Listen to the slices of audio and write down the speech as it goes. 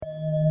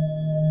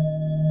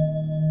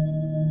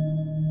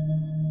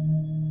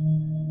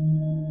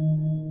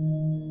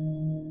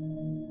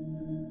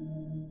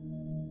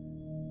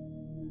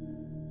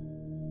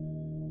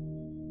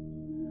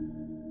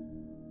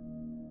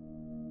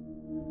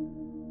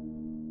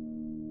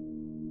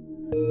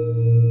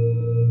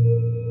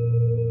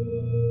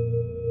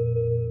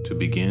To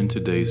begin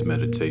today's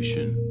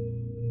meditation,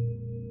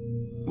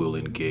 we'll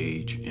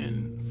engage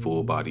in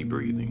full body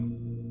breathing.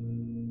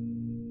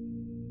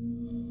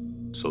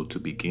 So to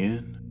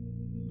begin,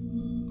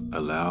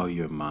 allow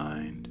your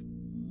mind,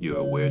 your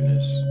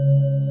awareness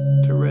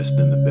to rest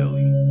in the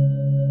belly.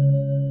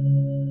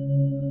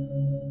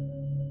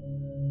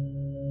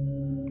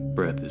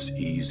 Breath is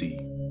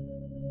easy,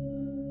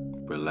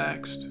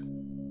 relaxed,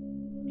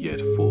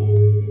 yet full.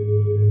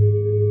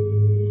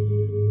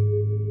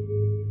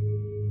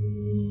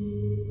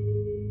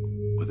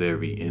 With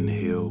every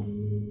inhale,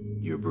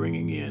 you're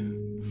bringing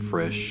in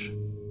fresh,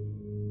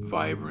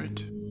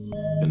 vibrant,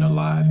 and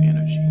alive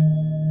energy.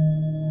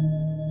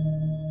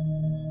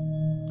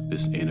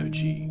 This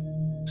energy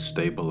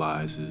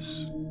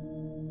stabilizes,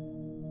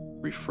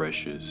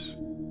 refreshes,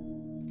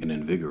 and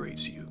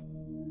invigorates you.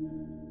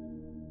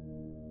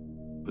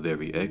 With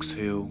every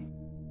exhale,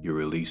 you're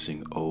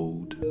releasing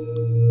old,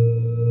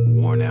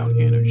 worn-out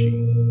energy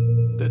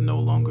that no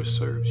longer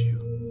serves you.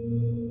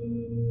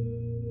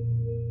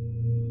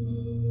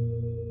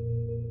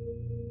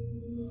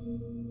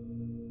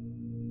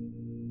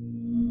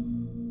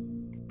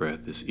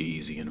 Breath is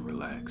easy and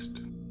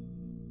relaxed,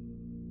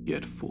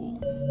 yet full.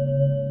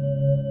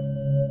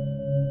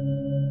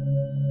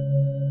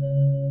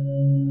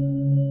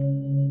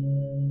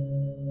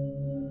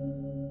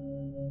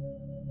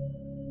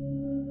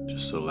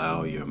 Just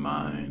allow your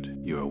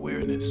mind, your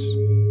awareness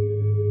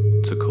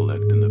to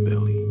collect in the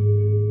belly.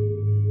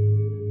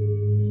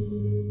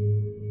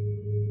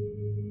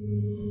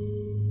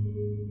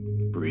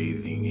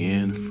 Breathing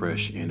in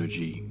fresh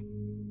energy,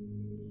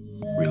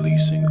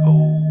 releasing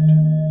old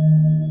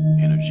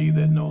energy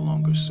that no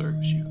longer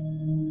serves you.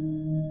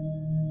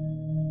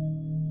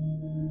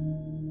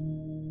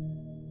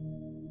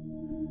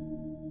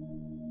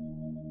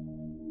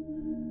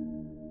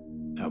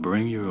 Now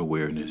bring your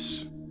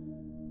awareness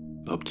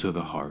up to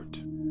the heart.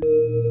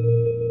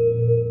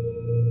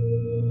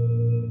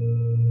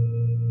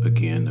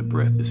 Again, the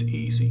breath is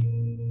easy,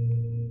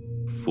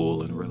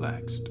 full and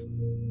relaxed.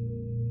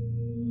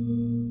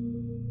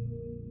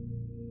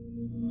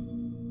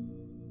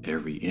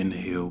 Every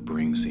inhale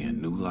brings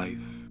in new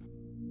life.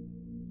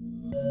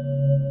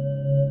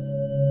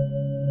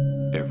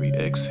 Every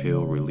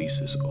exhale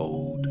releases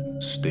old,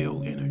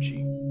 stale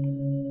energy.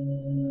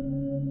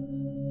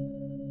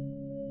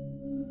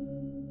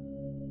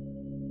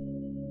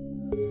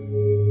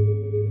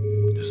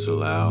 Just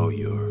allow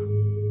your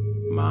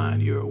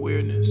mind, your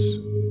awareness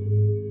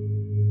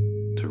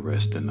to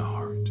rest in the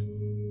heart.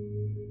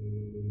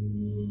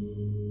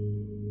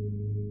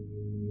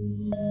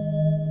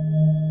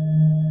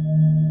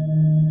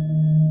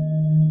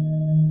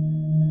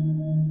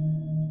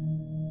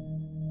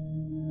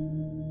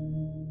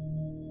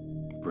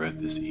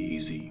 Breath is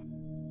easy,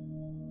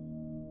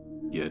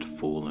 yet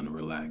full and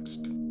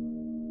relaxed.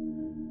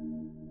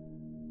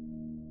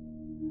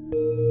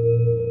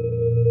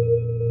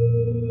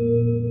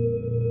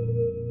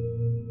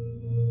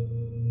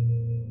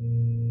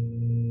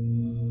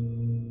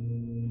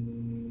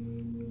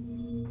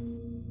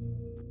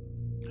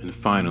 And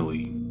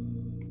finally,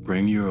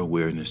 bring your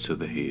awareness to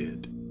the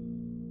head,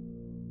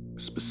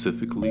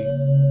 specifically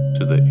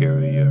to the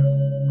area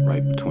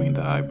right between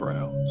the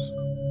eyebrows.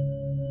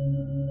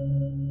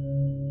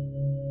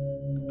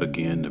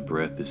 Again, the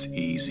breath is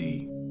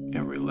easy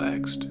and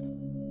relaxed,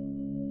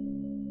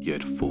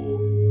 yet full.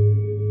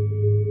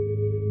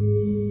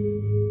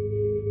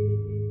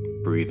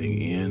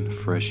 Breathing in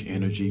fresh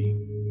energy,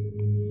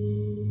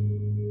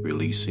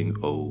 releasing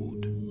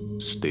old,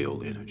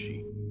 stale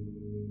energy.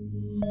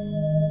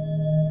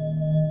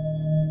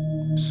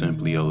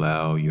 Simply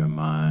allow your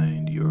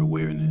mind, your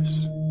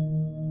awareness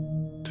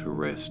to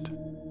rest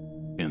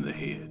in the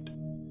head.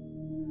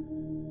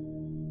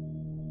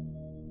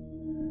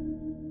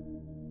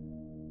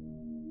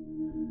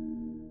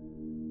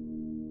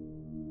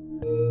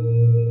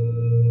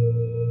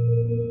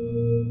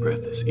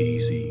 Breath is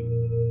easy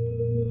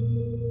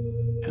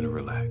and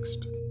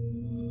relaxed.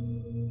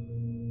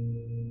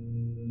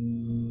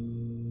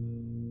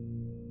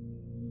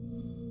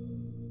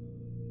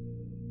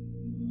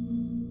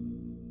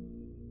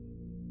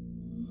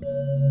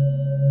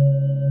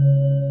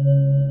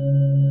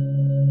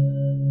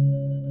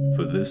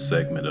 For this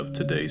segment of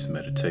today's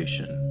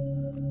meditation,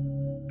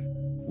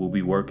 we'll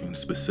be working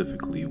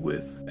specifically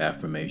with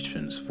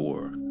affirmations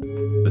for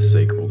the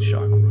sacral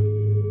chakra.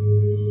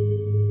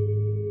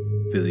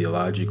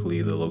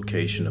 Physiologically, the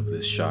location of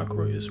this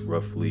chakra is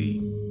roughly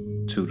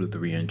 2 to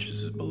 3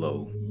 inches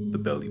below the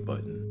belly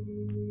button.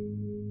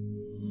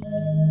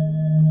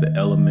 The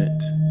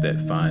element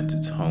that finds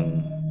its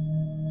home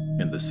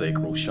in the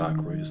sacral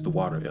chakra is the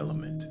water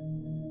element.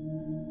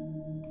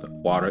 The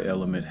water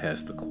element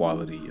has the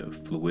quality of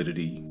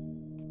fluidity,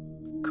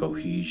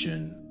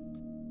 cohesion,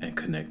 and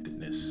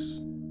connectedness.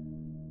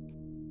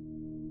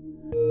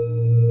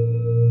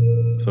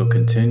 So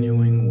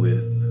continuing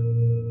with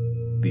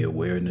the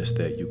awareness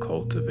that you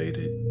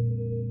cultivated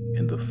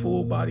in the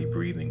full body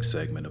breathing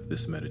segment of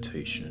this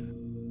meditation,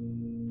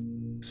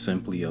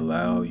 simply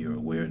allow your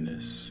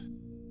awareness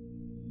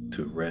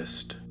to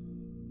rest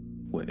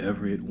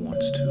wherever it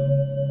wants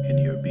to in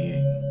your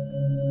being,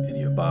 in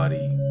your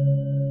body,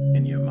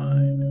 in your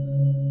mind.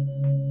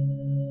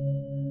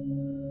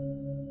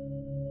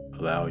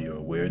 Allow your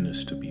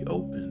awareness to be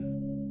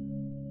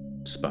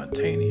open,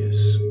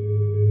 spontaneous,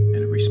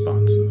 and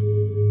responsive.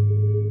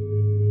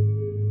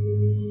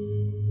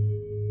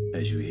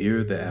 As you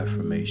hear the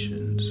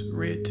affirmations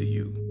read to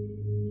you,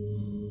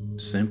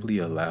 simply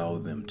allow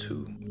them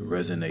to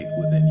resonate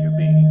within your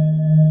being.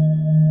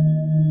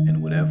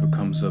 And whatever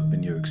comes up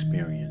in your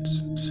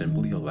experience,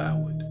 simply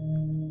allow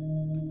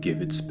it.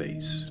 Give it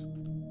space.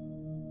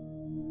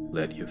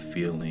 Let your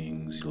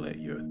feelings, let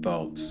your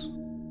thoughts,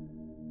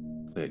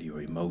 let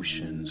your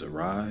emotions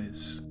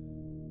arise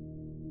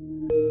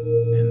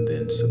and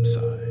then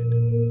subside.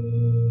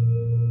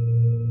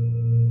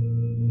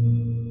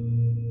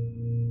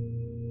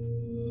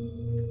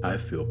 I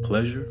feel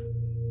pleasure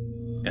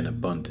and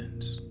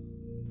abundance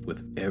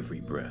with every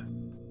breath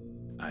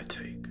I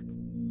take.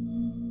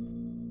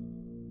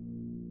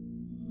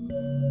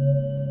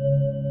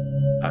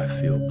 I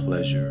feel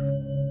pleasure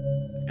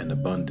and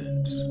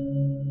abundance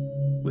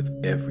with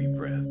every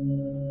breath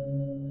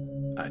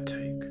I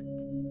take.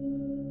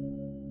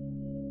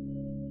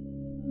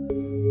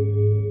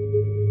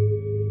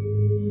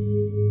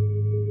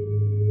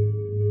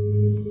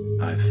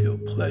 I feel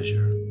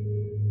pleasure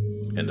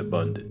and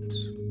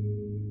abundance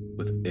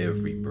with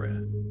every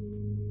breath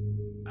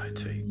I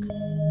take.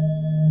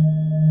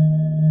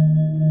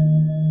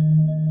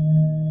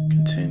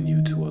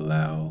 Continue to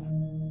allow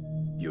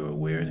your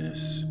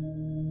awareness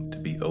to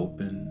be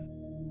open,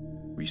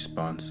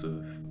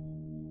 responsive,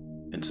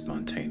 and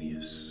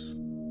spontaneous.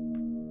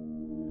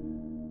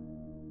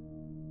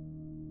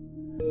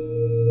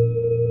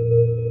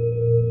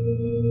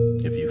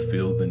 If you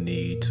feel the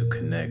need to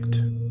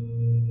connect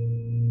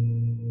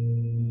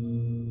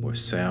more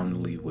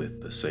soundly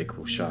with the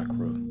sacral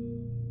chakra,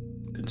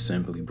 then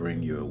simply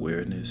bring your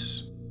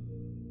awareness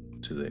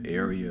to the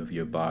area of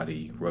your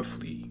body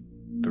roughly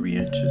 3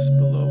 inches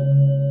below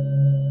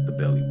the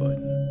belly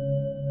button.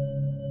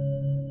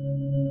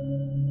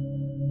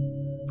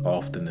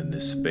 Often in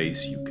this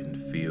space, you can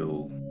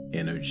feel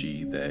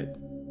energy that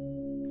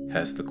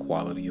has the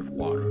quality of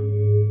water,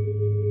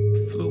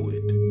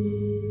 fluid,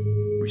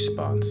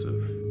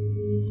 responsive,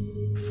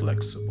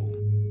 flexible.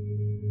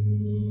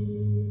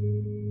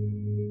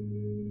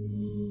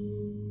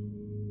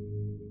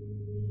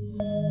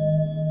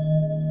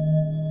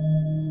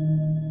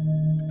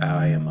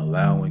 I am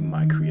allowing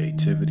my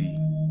creativity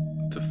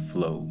to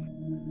flow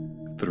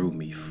through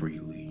me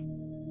freely.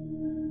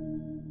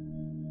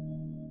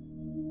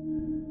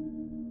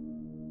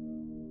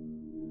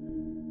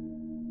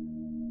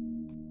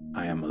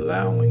 I am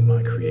allowing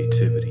my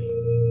creativity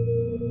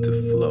to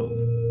flow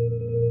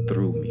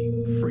through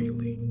me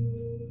freely.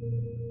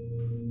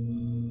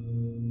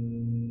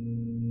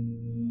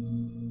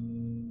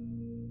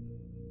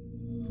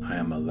 I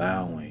am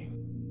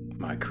allowing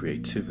my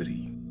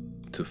creativity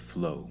to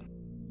flow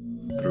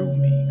through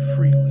me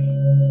freely.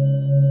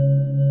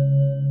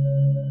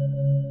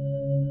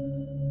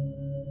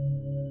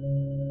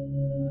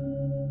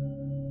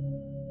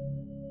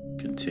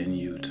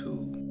 Continue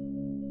to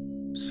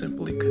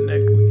simply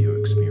connect with your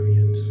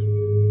experience.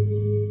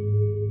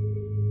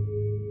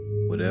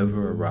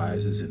 Whatever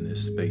arises in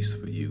this space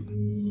for you,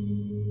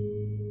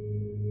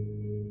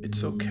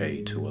 it's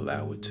okay to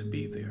allow it to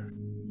be there,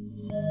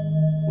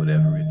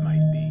 whatever it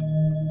might be.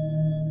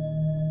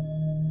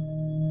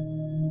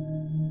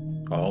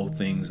 All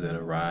things that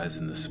arise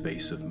in the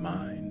space of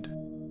mind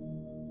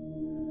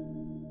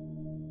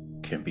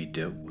can be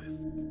dealt with,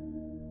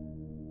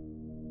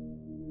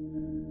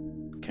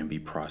 can be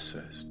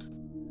processed,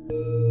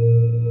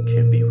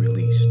 can be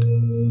released,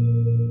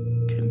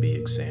 can be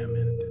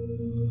examined.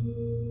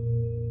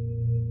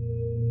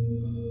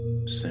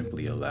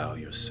 Simply allow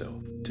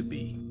yourself to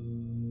be.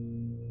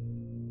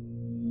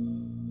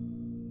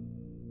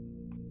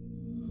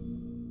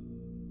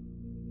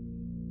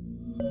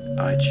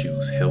 I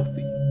choose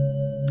healthy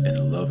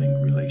and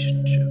loving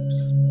relationships.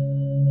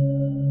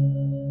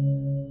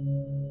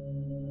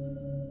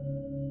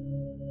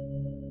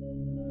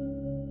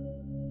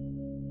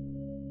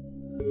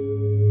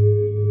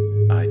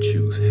 I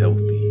choose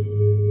healthy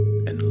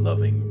and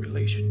loving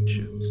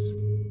relationships.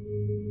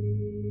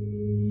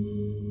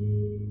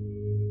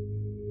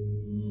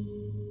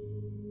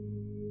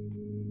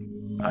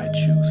 I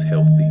choose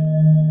healthy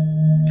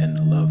and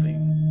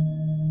loving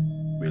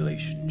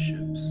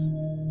relationships.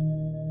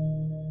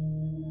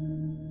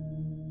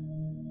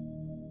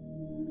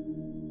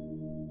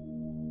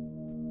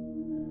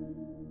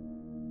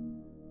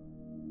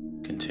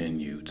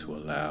 Continue to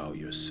allow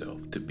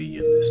yourself to be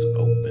in this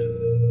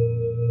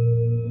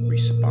open,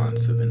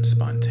 responsive, and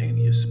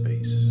spontaneous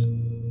space.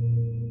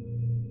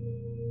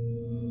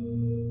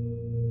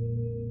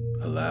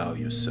 Allow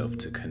yourself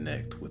to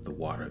connect with the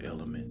water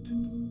element.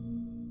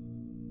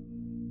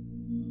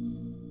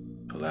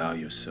 Allow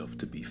yourself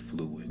to be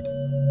fluid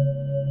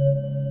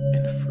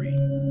and free.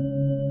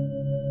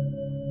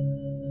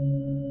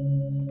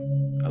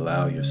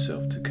 Allow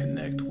yourself to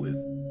connect with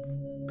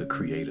the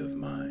creative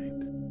mind.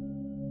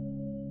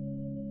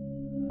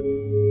 To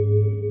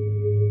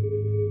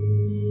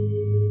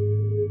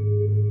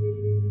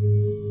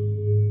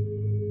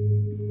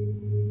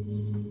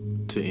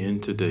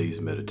end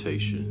today's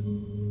meditation,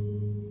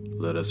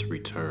 let us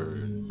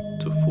return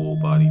to full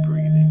body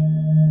breathing.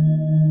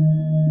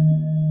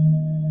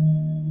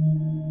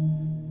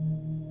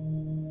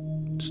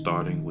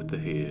 Starting with the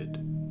head,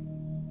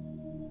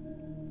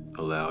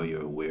 allow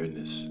your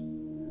awareness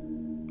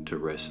to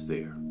rest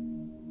there.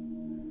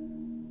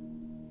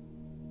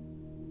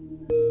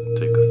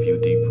 Take a few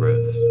deep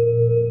breaths,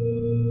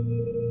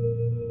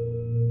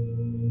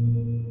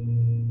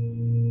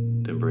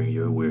 then bring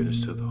your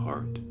awareness to the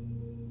heart.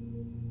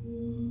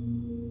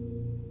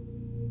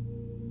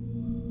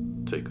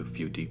 Take a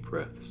few deep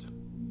breaths.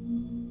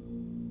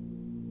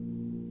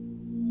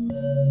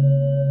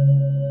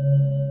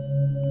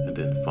 And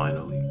then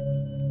finally,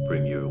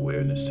 bring your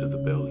awareness to the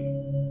belly.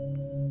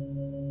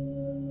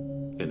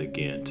 And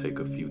again, take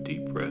a few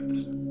deep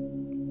breaths.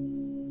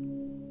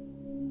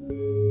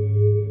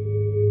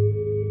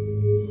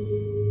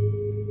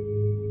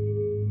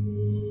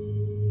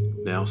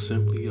 Now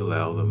simply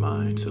allow the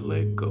mind to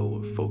let go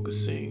of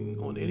focusing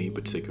on any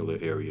particular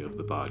area of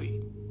the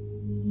body.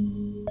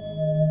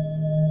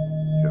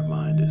 Your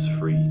mind is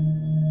free.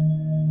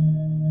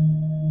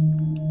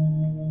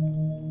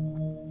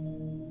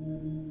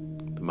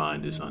 The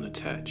mind is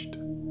unattached.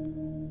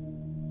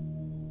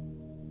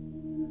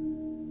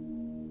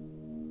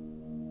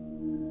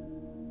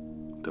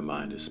 The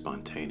mind is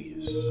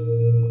spontaneous.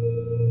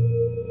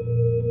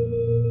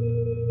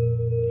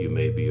 You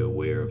may be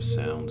aware of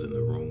sounds in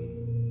the room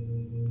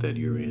that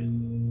you're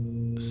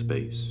in, the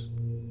space.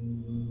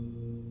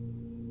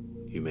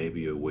 You may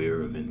be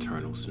aware of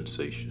internal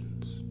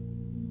sensations.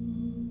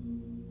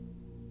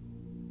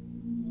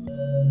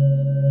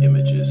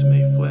 Images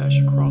may flash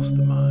across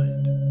the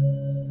mind.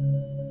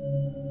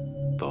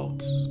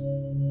 Thoughts.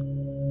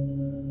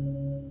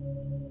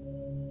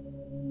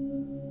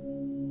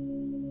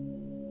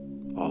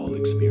 All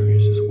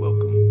experience is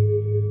welcome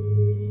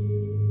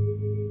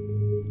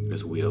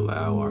as we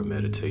allow our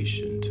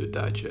meditation to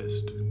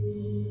digest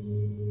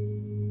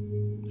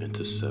and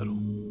to settle.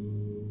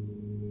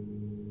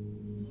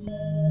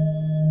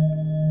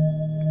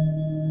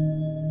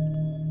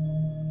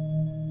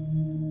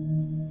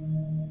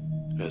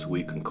 As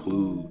we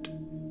conclude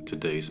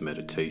today's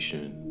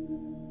meditation,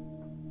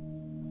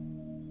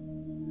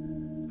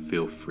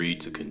 feel free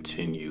to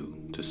continue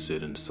to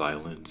sit in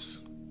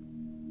silence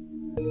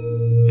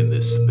in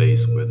this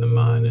space where the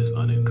mind is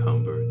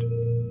unencumbered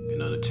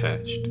and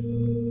unattached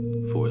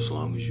for as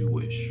long as you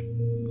wish,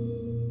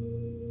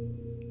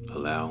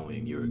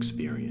 allowing your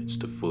experience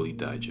to fully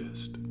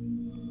digest.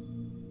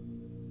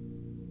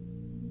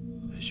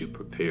 As you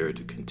prepare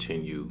to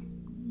continue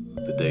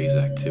the day's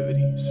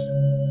activities,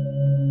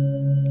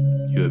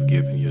 you have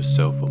given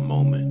yourself a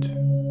moment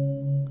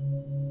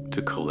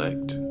to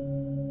collect,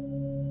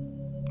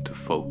 to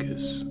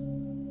focus,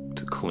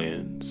 to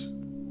cleanse,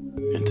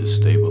 and to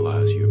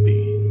stabilize your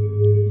being.